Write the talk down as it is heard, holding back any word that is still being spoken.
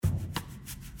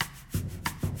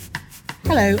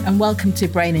Hello and welcome to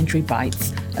Brain Injury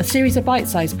Bites, a series of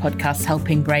bite-sized podcasts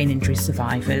helping brain injury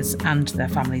survivors and their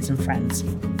families and friends.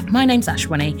 My name's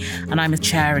Ashwini and I'm a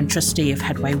chair and trustee of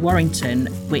Headway Warrington,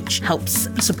 which helps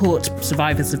support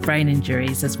survivors of brain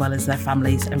injuries as well as their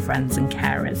families and friends and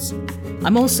carers.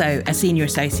 I'm also a senior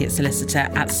associate solicitor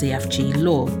at CFG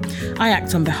Law. I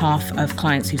act on behalf of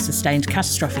clients who've sustained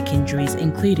catastrophic injuries,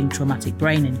 including traumatic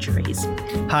brain injuries.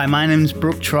 Hi, my name's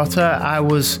Brooke Trotter. I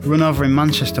was run over in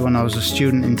Manchester when I was a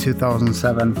student in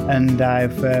 2007, and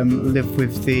I've lived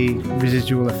with the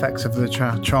residual effects of the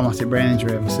traumatic brain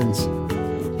injury ever since.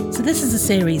 So this is a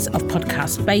series of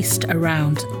podcasts based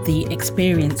around the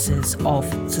experiences of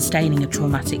sustaining a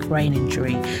traumatic brain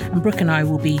injury. And Brooke and I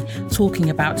will be talking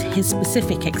about his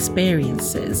specific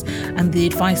experiences and the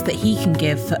advice that he can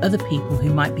give for other people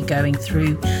who might be going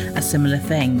through a similar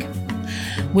thing.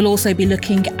 We'll also be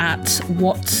looking at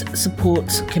what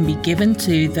support can be given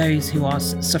to those who are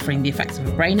suffering the effects of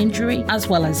a brain injury, as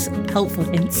well as helpful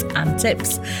hints and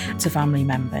tips to family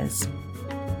members.